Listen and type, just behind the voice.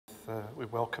we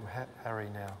welcome Harry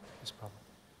now, his brother.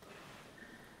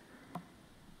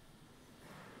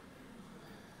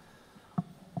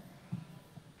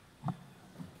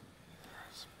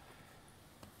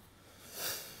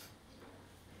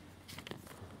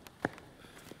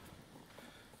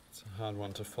 It's a hard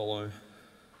one to follow.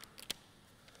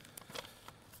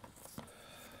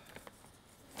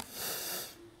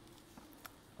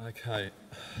 Okay,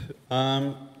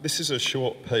 this is a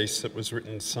short piece that was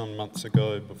written some months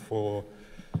ago before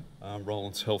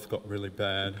Rowland's health got really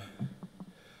bad.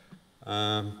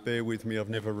 Bear with me, I've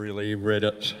never really read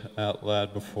it out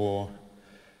loud before,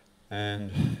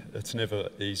 and it's never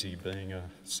easy being a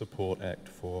support act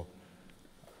for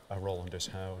a Rowland S.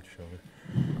 Howard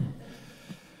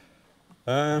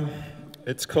show.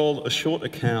 It's called A Short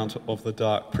Account of the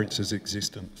Dark Prince's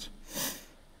Existence.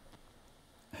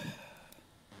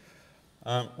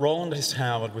 Rowland S.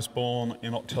 Howard was born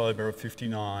in October of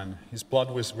 '59. His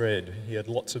blood was red, he had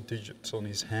lots of digits on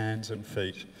his hands and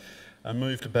feet, and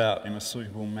moved about in a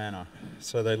suitable manner.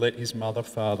 So they let his mother,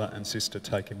 father and sister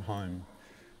take him home,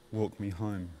 walk me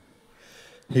home.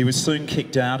 He was soon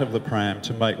kicked out of the pram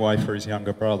to make way for his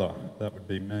younger brother, that would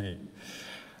be me.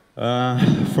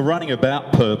 For running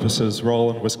about purposes,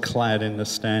 Rowland was clad in the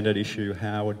standard issue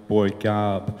Howard boy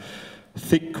garb,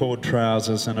 thick cord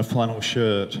trousers and a flannel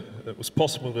shirt. It was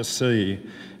possible to see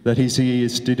that his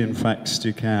ears did in fact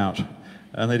stick out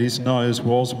and that his nose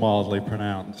was mildly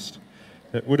pronounced.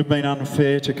 It would have been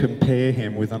unfair to compare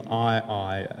him with an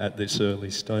eye at this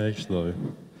early stage though.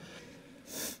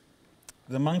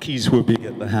 The monkeys were big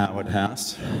at the Howard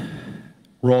house.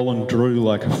 Rowland drew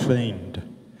like a fiend.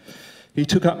 He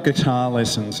took up guitar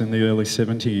lessons in the early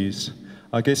 70s.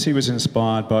 I guess he was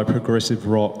inspired by progressive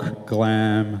rock,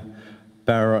 glam,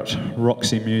 Barrett,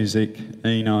 Roxy Music,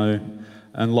 Eno,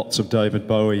 and lots of David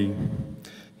Bowie.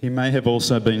 He may have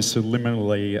also been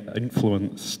subliminally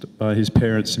influenced by his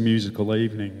parents' musical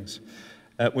evenings,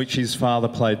 at which his father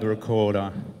played the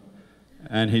recorder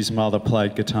and his mother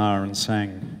played guitar and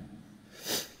sang.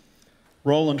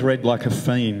 Rowland read like a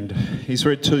fiend. He's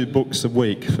read 2 books a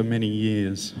week for many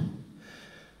years.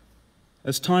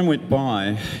 As time went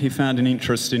by, he found an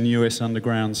interest in US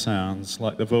underground sounds,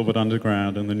 like the Velvet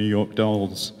Underground and the New York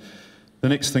Dolls. The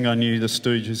next thing I knew, the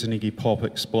Stooges and Iggy Pop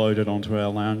exploded onto our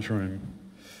lounge room.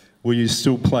 Will you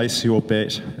still place your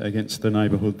bet against the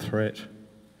neighbourhood threat?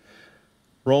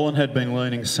 Rowland had been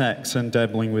learning sax and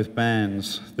dabbling with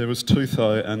bands. There was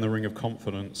Tootho and the Ring of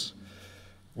Confidence,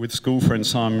 with schoolfriend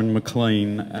Simon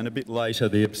McLean, and a bit later,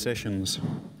 the Obsessions.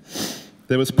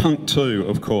 There was punk too,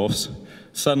 of course.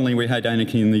 Suddenly We Hate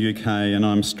Anarchy in the UK and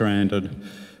I'm Stranded,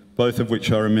 both of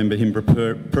which I remember him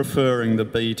preferring the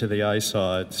B to the A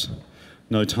sides.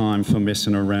 No time for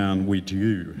messing around with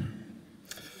you.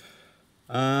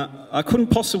 I couldn't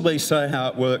possibly say how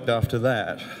it worked after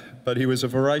that, but he was a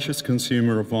voracious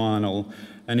consumer of vinyl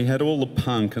and he had all the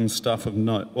punk stuff of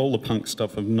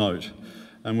note,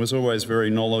 and was always very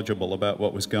knowledgeable about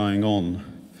what was going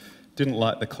on. Didn't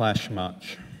like the Clash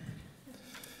much.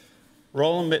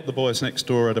 Rowland met the boys next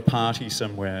door at a party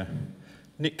somewhere.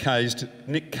 Nick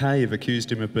Cave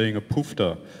accused him of being a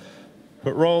poofter,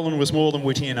 but Rowland was more than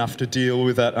witty enough to deal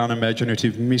with that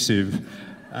unimaginative missive,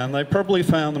 and they probably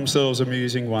found themselves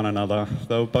amusing one another.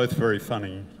 They were both very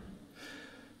funny.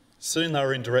 Soon they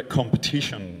were in direct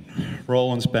competition.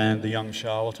 Rowland's band, the Young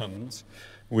Charlatans,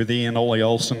 with Ian Ollie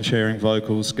Olsen sharing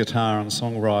vocals, guitar and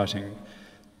songwriting,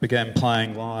 began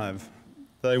playing live.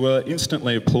 They were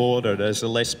instantly applauded as a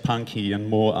less punky and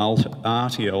more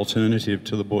arty alternative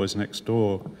to the boys next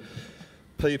door.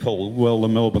 People, well, the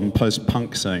Melbourne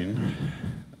post-punk scene,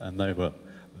 and they were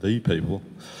the people,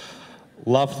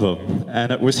 loved them.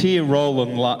 And it was here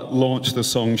Rowland launched the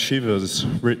song Shivers,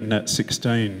 written at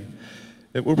 16.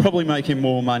 It will probably make him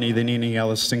more money than any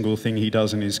other single thing he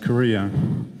does in his career.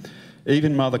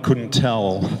 Even Mother Couldn't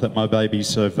Tell That My Baby's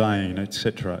So Vain,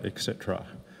 etc., etc.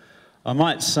 I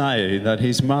might say that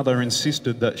his mother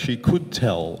insisted that she could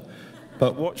tell,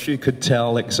 but what she could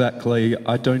tell exactly,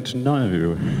 I don't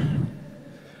know.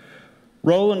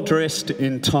 Rowland dressed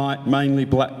in tight, mainly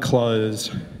black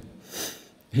clothes.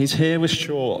 His hair was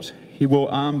short. He wore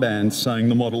armbands saying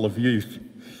the model of youth,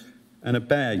 and a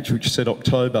badge which said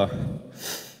October,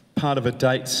 part of a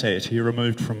date set he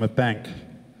removed from a bank.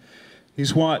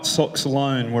 His white socks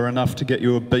alone were enough to get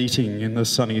you a beating in the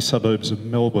sunny suburbs of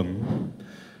Melbourne.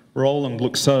 Rowland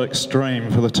looked so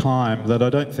extreme for the time that I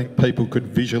don't think people could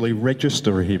visually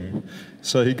register him,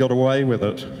 so he got away with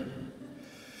it.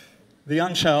 The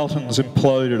Young Charlatans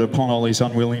imploded upon Ollie's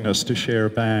unwillingness to share a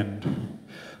band.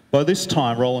 By this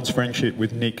time, Rowland's friendship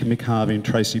with Nick, Mick Harvey and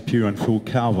Tracy Pugh and Phil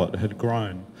Calvert had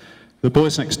grown, The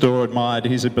boys next door admired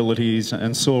his abilities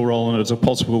and saw Rowland as a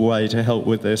possible way to help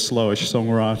with their slowish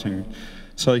songwriting.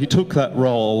 So he took that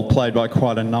role, played by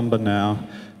quite a number now,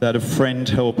 that of friend,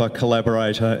 helper,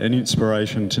 collaborator and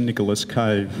inspiration to Nicholas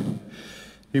Cave.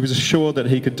 He was assured that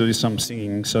he could do some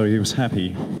singing, so he was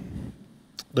happy.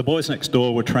 The boys next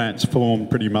door were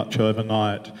transformed pretty much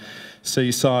overnight.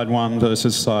 See side 1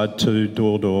 versus side 2,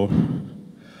 door door.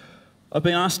 I've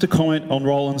been asked to comment on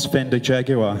Rowland's Fender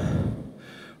Jaguar.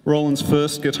 Rowland's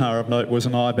first guitar of note was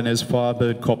an Ibanez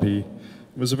Firebird copy.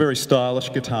 It was a very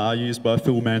stylish guitar used by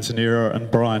Phil Manzanera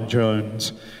and Brian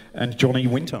Jones and Johnny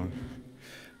Winter.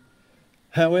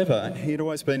 However, he'd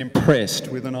always been impressed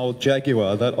with an old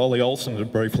Jaguar that Ollie Olsen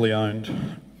had briefly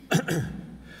owned.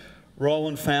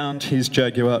 Rowland found his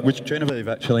Jaguar, which Genevieve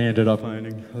actually ended up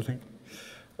owning, I think.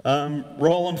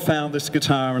 Rowland found this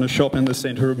guitar in a shop in the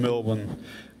centre of Melbourne.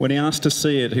 When he asked to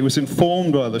see it, he was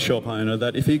informed by the shop owner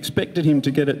that if he expected him to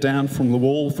get it down from the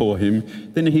wall for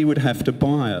him, then he would have to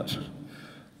buy it.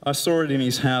 I saw it in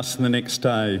his house the next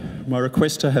day. My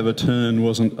request to have a turn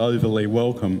wasn't overly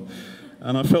welcome,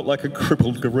 and I felt like a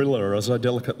crippled gorilla as I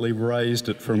delicately raised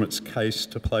it from its case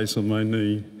to place on my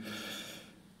knee.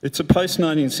 It's a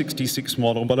post-1966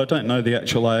 model, but I don't know the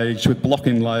actual age, with block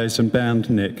inlays and bound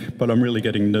neck, but I'm really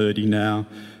getting nerdy now,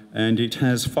 and it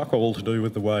has fuck all to do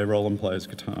with the way Rowland plays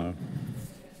guitar.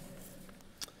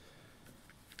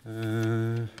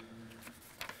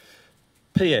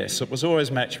 P.S. It was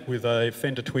always matched with a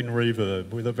Fender Twin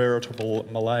Reverb, with a veritable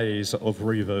malaise of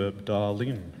reverb dialed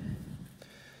in.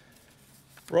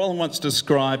 Rowland once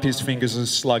described his fingers as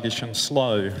sluggish and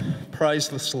slow. Praise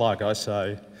the slug, I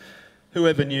say.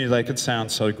 Whoever knew they could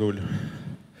sound so good?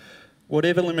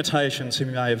 Whatever limitations he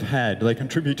may have had, they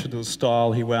contributed to the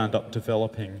style he wound up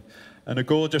developing, and a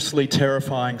gorgeously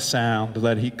terrifying sound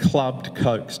that he clubbed,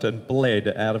 coaxed and bled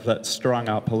out of that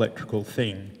strung-up electrical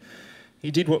thing.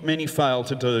 He did what many fail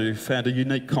to do, found a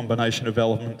unique combination of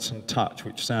elements and touch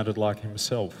which sounded like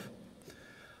himself.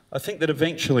 I think that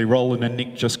eventually Rowland and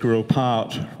Nick just grew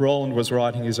apart. Rowland was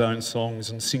writing his own songs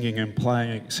and singing and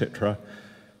playing, etc.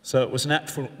 So it was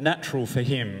natural for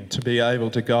him to be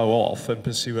able to go off and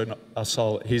pursue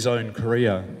his own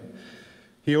career.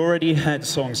 He already had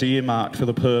songs earmarked for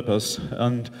the purpose,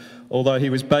 and although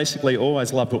he was basically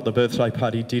always loved what the birthday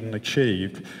party did and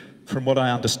achieved, from what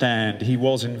I understand, he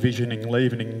was envisioning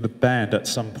leaving the band at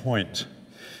some point.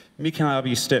 Mick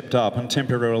Harvey stepped up and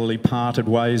temporarily parted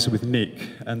ways with Nick,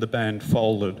 and the band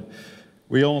folded.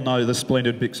 We all know the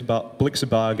splendid Blixer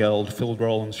Bargeld filled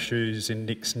Rowland's shoes in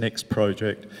Nick's next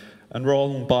project, and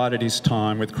Rowland bided his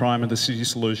time with Crime of the City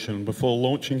Solution before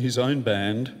launching his own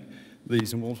band,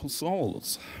 These Immortal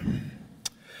Souls.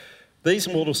 These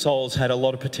Immortal Souls had a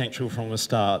lot of potential from the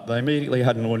start. They immediately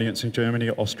had an audience in Germany,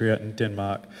 Austria and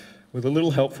Denmark. With a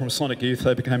little help from Sonic Youth,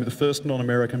 they became the first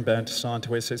non-American band to sign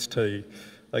to SST.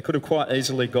 They could have quite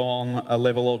easily gone a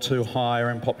level or two higher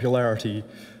in popularity,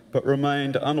 but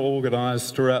remained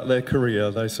unorganised throughout their career.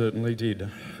 They certainly did.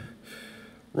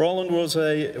 Rowland was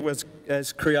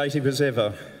as creative as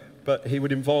ever, but he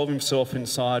would involve himself in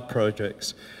side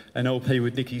projects, an LP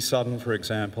with Nicky Sudden, for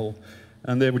example,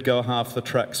 and there would go half the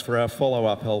tracks for our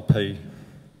follow-up LP.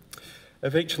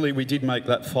 Eventually we did make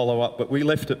that follow-up, but we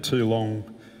left it too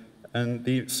long,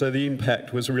 and so the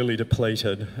impact was really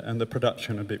depleted and the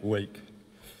production a bit weak.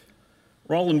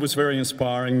 Rowland was very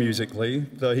inspiring musically,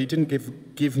 though he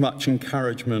didn't give much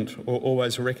encouragement or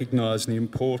always recognise the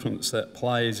importance that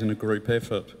plays in a group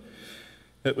effort.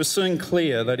 It was soon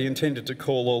clear that he intended to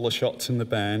call all the shots in the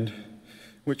band,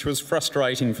 which was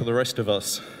frustrating for the rest of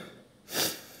us.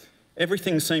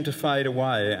 Everything seemed to fade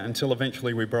away until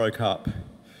eventually we broke up.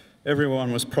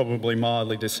 Everyone was probably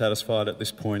mildly dissatisfied at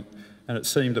this point, and it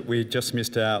seemed that we had just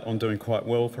missed out on doing quite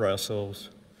well for ourselves.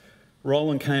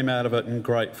 Rowland came out of it in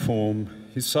great form.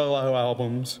 His solo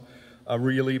albums are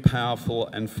really powerful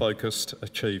and focused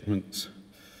achievements.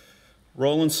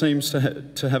 Rowland seems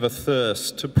to have a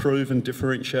thirst to prove and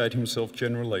differentiate himself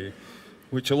generally,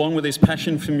 which along with his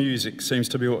passion for music seems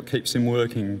to be what keeps him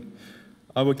working.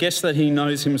 I would guess that he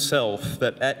knows himself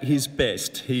that at his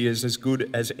best he is as good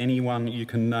as anyone you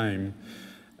can name,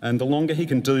 and the longer he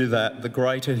can do that, the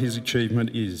greater his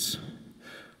achievement is.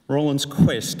 Rowland's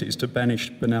quest is to banish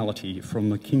banality from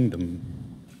the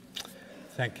kingdom.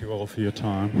 Thank you all for your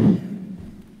time.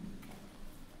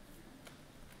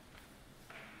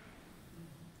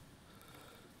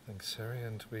 Thanks, Harry,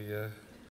 and we